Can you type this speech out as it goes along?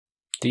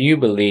Do you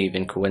believe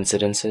in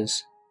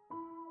coincidences?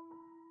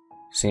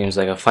 Seems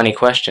like a funny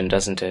question,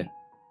 doesn't it?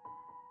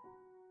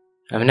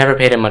 I've never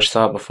paid it much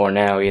thought before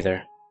now,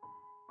 either.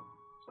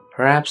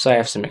 Perhaps I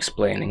have some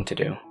explaining to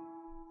do.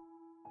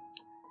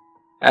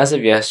 As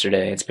of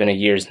yesterday, it's been a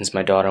year since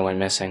my daughter went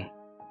missing.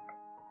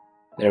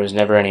 There was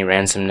never any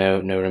ransom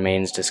note, no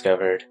remains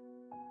discovered,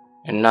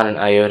 and not an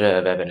iota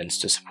of evidence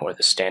to support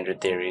the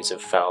standard theories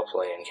of foul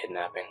play and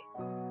kidnapping.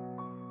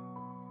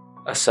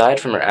 Aside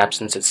from her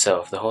absence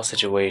itself, the whole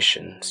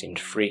situation seemed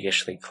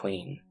freakishly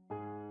clean.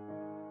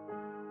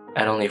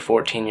 At only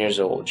 14 years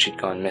old, she'd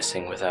gone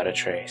missing without a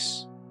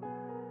trace.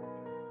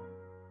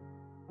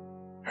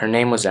 Her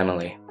name was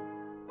Emily.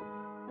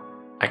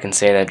 I can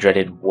say that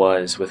dreaded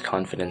 "was" with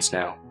confidence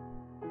now.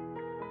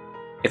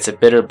 It's a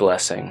bitter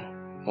blessing,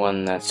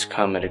 one that's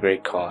come at a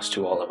great cost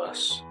to all of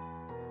us.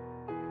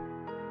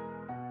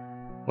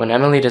 When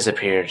Emily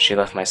disappeared, she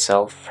left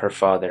myself, her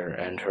father,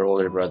 and her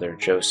older brother,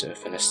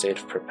 Joseph, in a state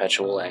of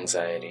perpetual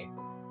anxiety,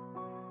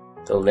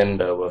 the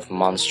limbo of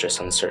monstrous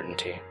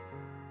uncertainty.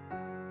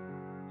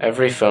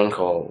 Every phone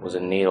call was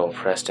a needle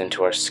pressed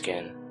into our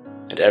skin,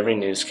 and every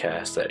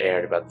newscast that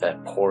aired about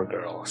that poor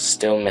girl,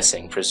 still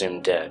missing,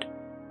 presumed dead,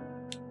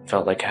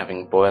 felt like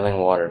having boiling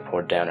water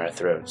poured down our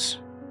throats.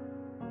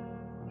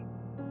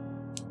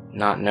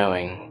 Not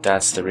knowing,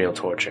 that's the real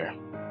torture.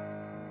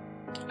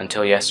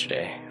 Until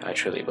yesterday, I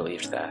truly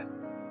believed that.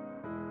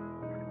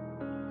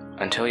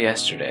 Until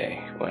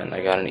yesterday, when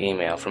I got an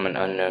email from an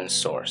unknown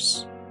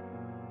source.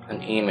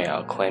 An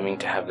email claiming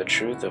to have the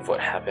truth of what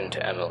happened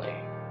to Emily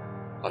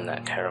on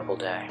that terrible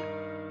day.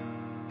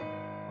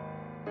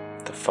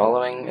 The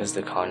following is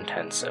the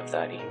contents of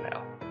that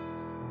email.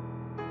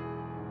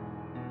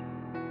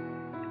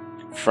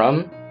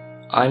 From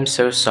I'm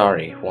so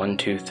sorry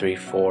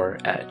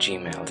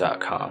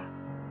 1234@gmail.com.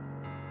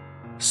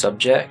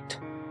 Subject: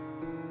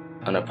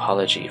 an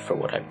apology for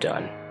what I've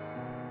done.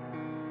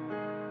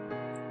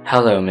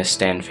 Hello, Miss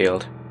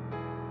Stanfield.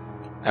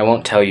 I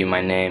won't tell you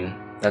my name,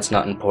 that's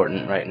not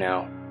important right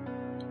now.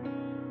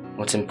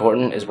 What's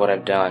important is what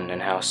I've done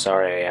and how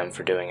sorry I am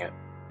for doing it.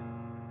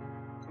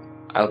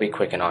 I'll be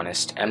quick and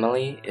honest.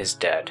 Emily is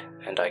dead,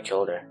 and I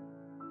killed her.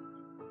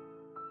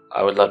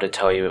 I would love to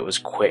tell you it was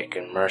quick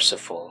and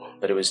merciful,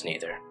 but it was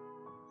neither.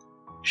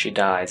 She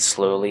died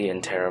slowly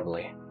and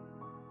terribly.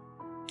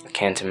 I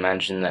can't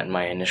imagine that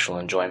my initial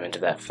enjoyment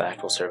of that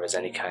fact will serve as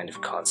any kind of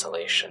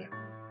consolation.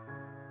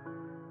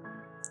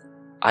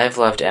 I have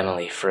loved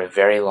Emily for a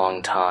very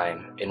long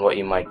time in what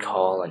you might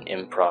call an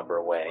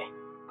improper way.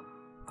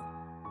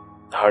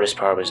 The hardest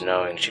part was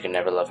knowing she could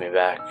never love me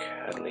back,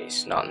 at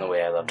least not in the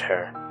way I loved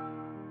her.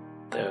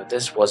 Though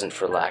this wasn't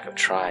for lack of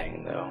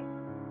trying, though.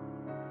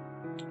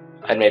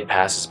 I'd made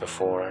passes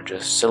before,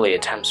 just silly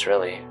attempts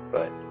really,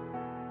 but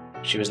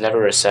she was never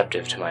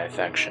receptive to my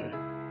affection.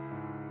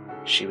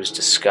 She was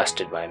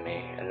disgusted by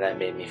me, and that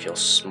made me feel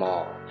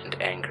small and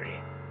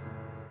angry,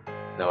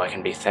 though I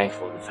can be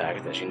thankful for the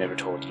fact that she never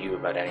told you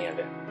about any of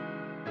it.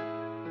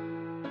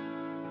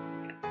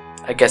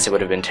 I guess it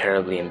would have been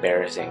terribly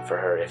embarrassing for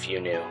her if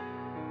you knew.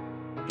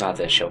 Not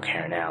that she'll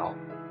care now.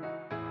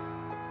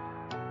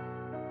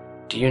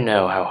 Do you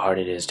know how hard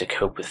it is to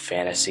cope with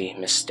fantasy,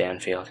 Miss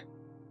Stanfield?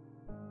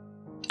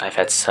 I've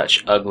had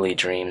such ugly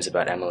dreams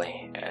about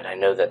Emily, and I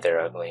know that they're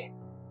ugly,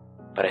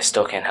 but I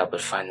still can't help but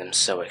find them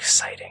so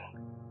exciting.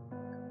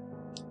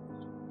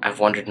 I've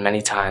wondered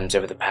many times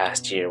over the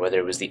past year whether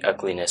it was the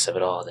ugliness of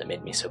it all that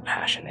made me so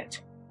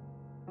passionate.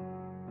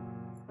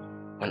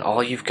 When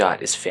all you've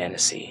got is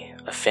fantasy,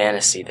 a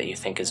fantasy that you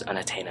think is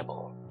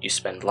unattainable, you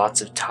spend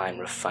lots of time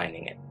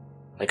refining it,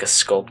 like a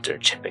sculptor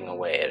chipping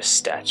away at a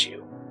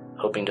statue,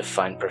 hoping to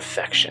find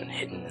perfection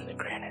hidden in the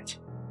granite.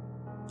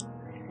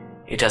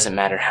 It doesn't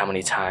matter how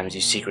many times you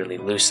secretly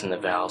loosen the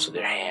valves with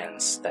your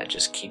hands, that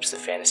just keeps the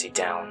fantasy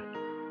down.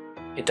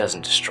 It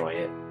doesn't destroy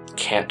it,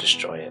 can't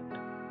destroy it.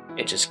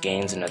 It just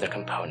gains another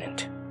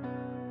component.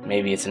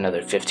 Maybe it's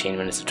another 15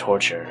 minutes of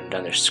torture,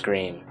 another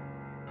scream.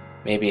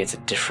 Maybe it's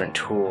a different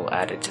tool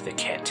added to the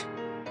kit.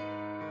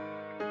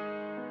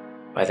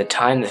 By the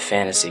time the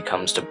fantasy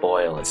comes to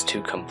boil, it's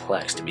too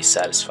complex to be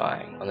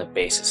satisfying on the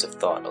basis of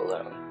thought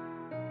alone.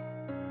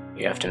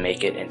 You have to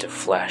make it into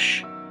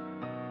flesh.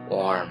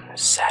 Warm,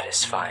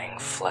 satisfying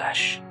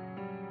flesh.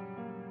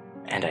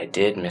 And I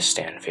did, Miss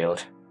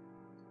Stanfield.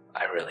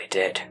 I really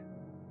did.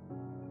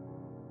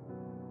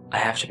 I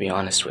have to be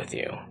honest with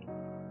you.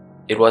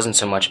 It wasn't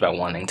so much about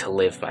wanting to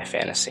live my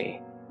fantasy,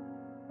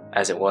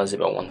 as it was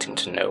about wanting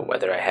to know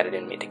whether I had it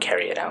in me to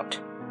carry it out.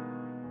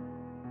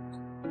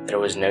 There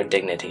was no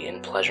dignity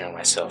in pleasuring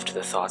myself to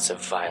the thoughts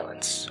of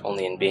violence,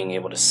 only in being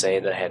able to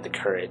say that I had the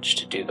courage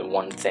to do the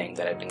one thing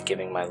that had been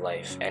giving my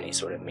life any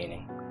sort of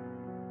meaning.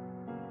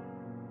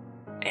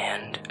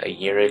 And a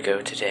year ago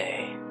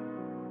today,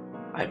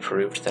 I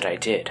proved that I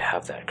did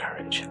have that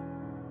courage.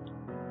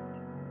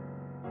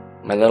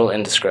 My little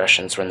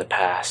indiscretions were in the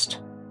past.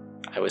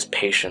 I was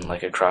patient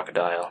like a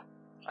crocodile.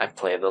 I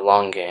played the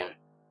long game.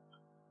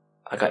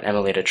 I got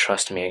Emily to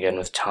trust me again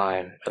with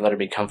time. I let her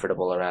be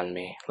comfortable around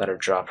me, let her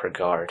drop her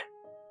guard.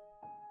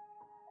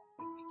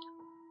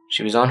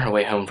 She was on her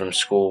way home from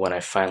school when I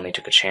finally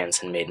took a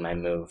chance and made my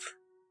move.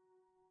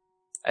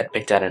 I'd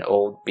picked out an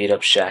old,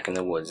 beat-up shack in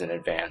the woods in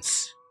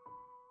advance.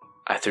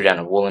 I threw down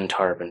a woolen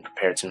tarp and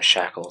prepared some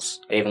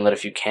shackles. I even lit a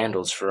few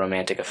candles for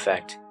romantic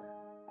effect.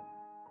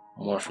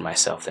 More for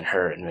myself than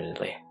her,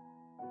 admittedly.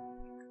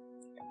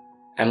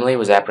 Emily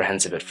was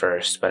apprehensive at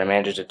first, but I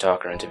managed to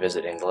talk her into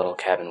visiting the little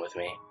cabin with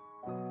me.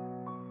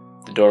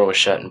 The door was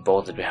shut and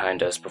bolted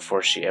behind us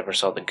before she ever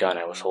saw the gun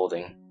I was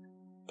holding,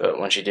 but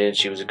when she did,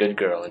 she was a good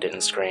girl and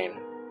didn't scream.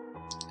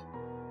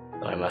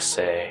 Though I must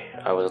say,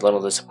 I was a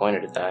little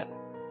disappointed at that.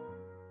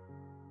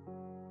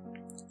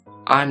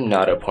 I'm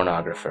not a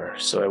pornographer,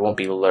 so I won't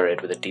be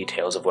lurid with the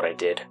details of what I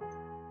did.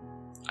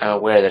 I'm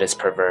aware that it's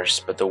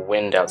perverse, but the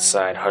wind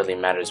outside hardly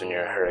matters when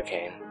you're a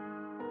hurricane.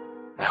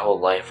 My whole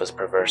life was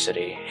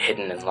perversity,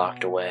 hidden and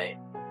locked away.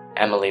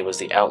 Emily was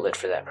the outlet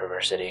for that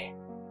perversity.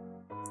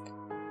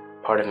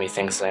 Part of me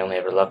thinks I only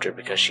ever loved her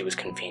because she was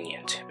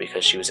convenient,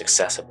 because she was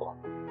accessible.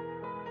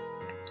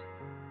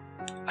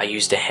 I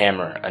used a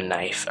hammer, a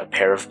knife, a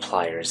pair of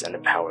pliers, and a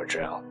power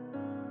drill.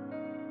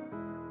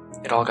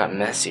 It all got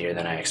messier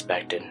than I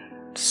expected.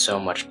 So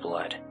much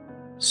blood.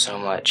 So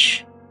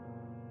much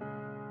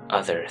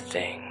other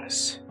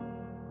things.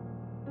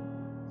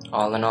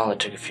 All in all, it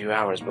took a few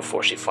hours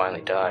before she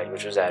finally died,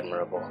 which was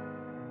admirable.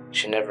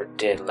 She never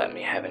did let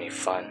me have any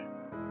fun.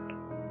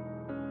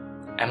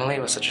 Emily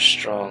was such a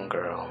strong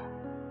girl.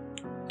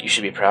 You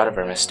should be proud of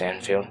her, Miss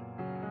Stanfield.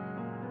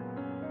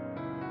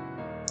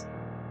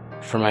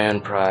 For my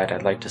own pride,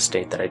 I'd like to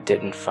state that I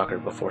didn't fuck her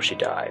before she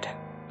died.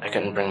 I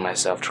couldn't bring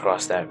myself to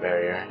cross that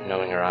barrier,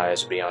 knowing her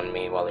eyes would be on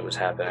me while it was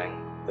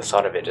happening. The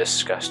thought of it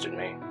disgusted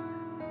me.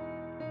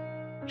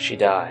 She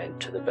died,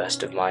 to the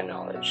best of my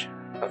knowledge,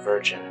 a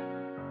virgin.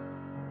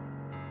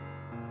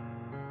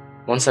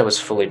 Once I was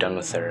fully done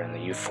with her and the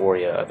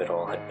euphoria of it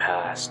all had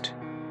passed,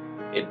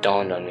 it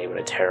dawned on me what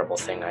a terrible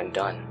thing I'd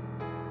done.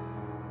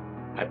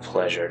 My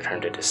pleasure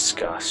turned to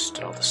disgust,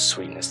 and all the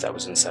sweetness that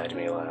was inside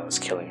me while I was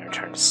killing her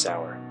turned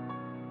sour.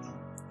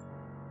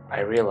 I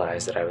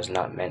realized that I was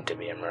not meant to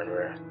be a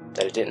murderer,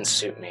 that it didn't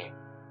suit me,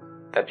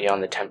 that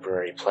beyond the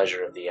temporary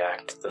pleasure of the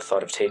act, the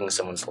thought of taking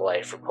someone's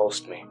life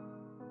repulsed me.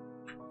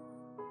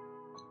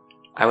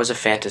 I was a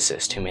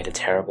fantasist who made a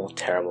terrible,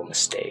 terrible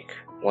mistake,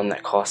 one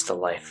that cost the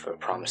life of a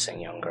promising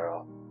young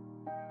girl.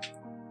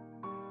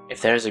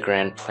 If there is a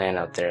grand plan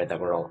out there that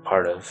we're all a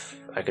part of,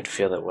 I could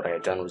feel that what I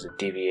had done was a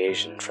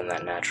deviation from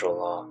that natural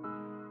law.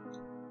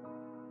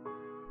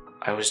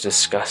 I was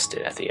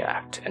disgusted at the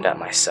act and at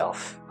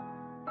myself.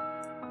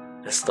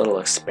 This little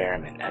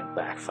experiment had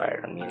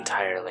backfired on me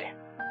entirely.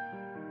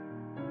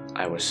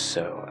 I was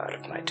so out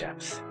of my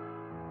depth.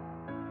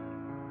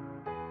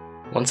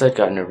 Once I'd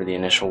gotten over the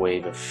initial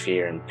wave of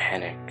fear and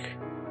panic,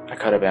 I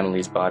cut up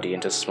Emily's body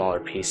into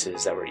smaller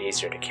pieces that were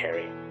easier to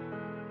carry.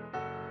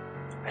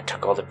 I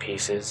took all the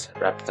pieces,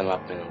 wrapped them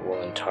up in a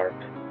woolen tarp,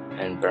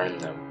 and burned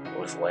them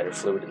with lighter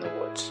fluid in the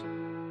woods.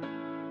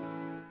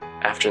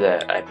 After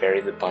that, I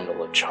buried the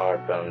bundle of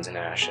charred bones and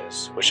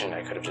ashes, wishing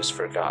I could have just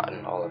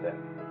forgotten all of it.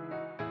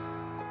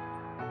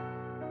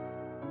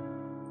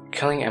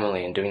 Killing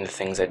Emily and doing the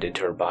things I did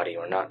to her body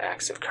were not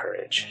acts of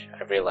courage.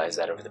 I realized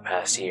that over the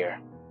past year.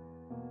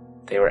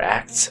 They were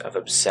acts of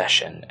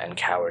obsession and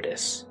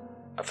cowardice,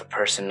 of a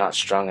person not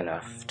strong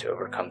enough to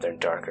overcome their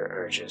darker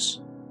urges.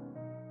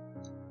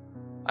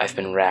 I've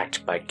been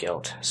racked by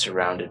guilt,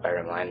 surrounded by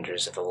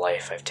reminders of the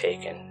life I've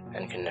taken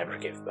and can never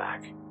give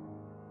back.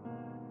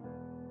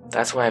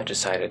 That's why I've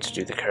decided to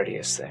do the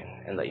courteous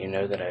thing and let you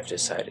know that I've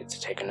decided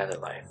to take another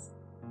life.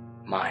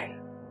 Mine.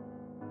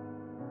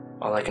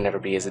 All I can ever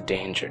be is a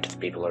danger to the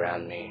people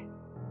around me,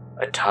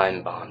 a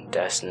time bomb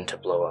destined to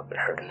blow up and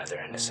hurt another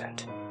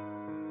innocent.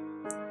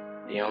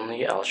 The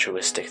only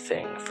altruistic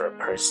thing for a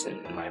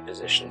person in my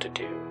position to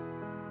do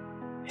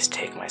is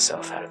take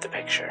myself out of the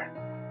picture.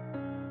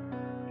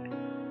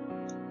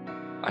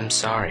 I'm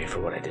sorry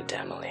for what I did to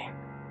Emily.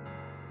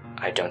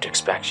 I don't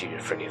expect you to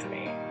forgive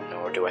me,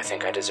 nor do I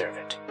think I deserve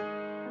it.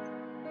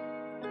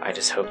 I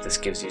just hope this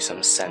gives you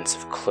some sense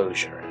of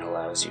closure and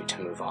allows you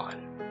to move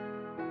on.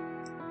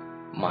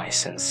 My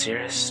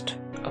sincerest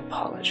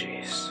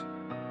apologies.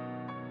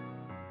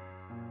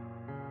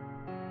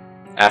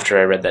 After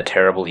I read that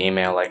terrible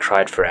email, I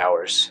cried for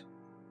hours.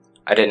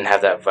 I didn't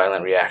have that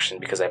violent reaction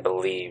because I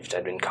believed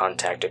I'd been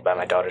contacted by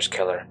my daughter's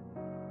killer,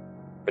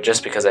 but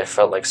just because I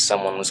felt like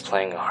someone was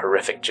playing a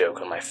horrific joke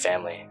on my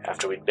family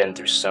after we'd been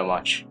through so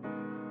much.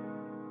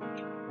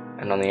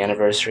 And on the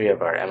anniversary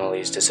of our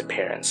Emily's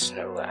disappearance,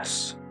 no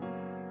less.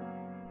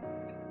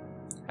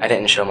 I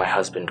didn't show my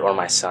husband or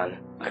my son.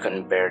 I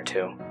couldn't bear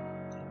to.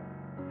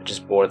 I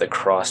just bore the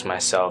cross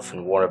myself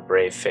and wore a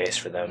brave face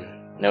for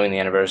them, knowing the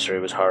anniversary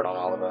was hard on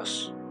all of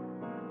us.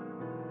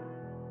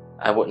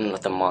 I wouldn't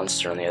let the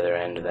monster on the other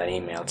end of that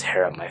email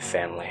tear up my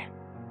family.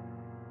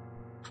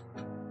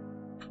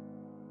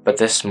 But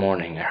this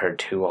morning I heard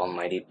 2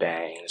 almighty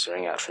bangs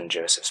ring out from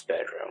Joseph's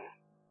bedroom.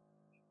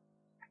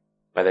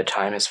 By the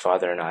time his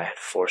father and I had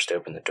forced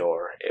open the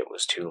door, it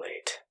was too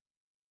late.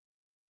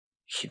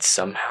 He'd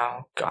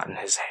somehow gotten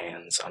his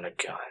hands on a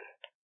gun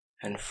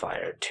and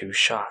fired 2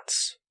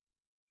 shots,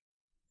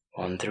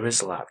 one through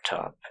his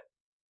laptop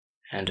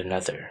and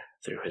another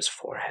through his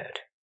forehead.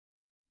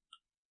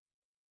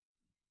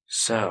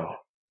 So,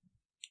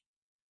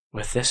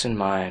 with this in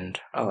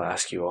mind, I'll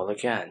ask you all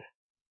again.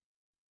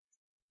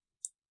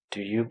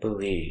 Do you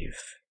believe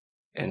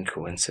in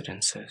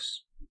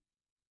coincidences?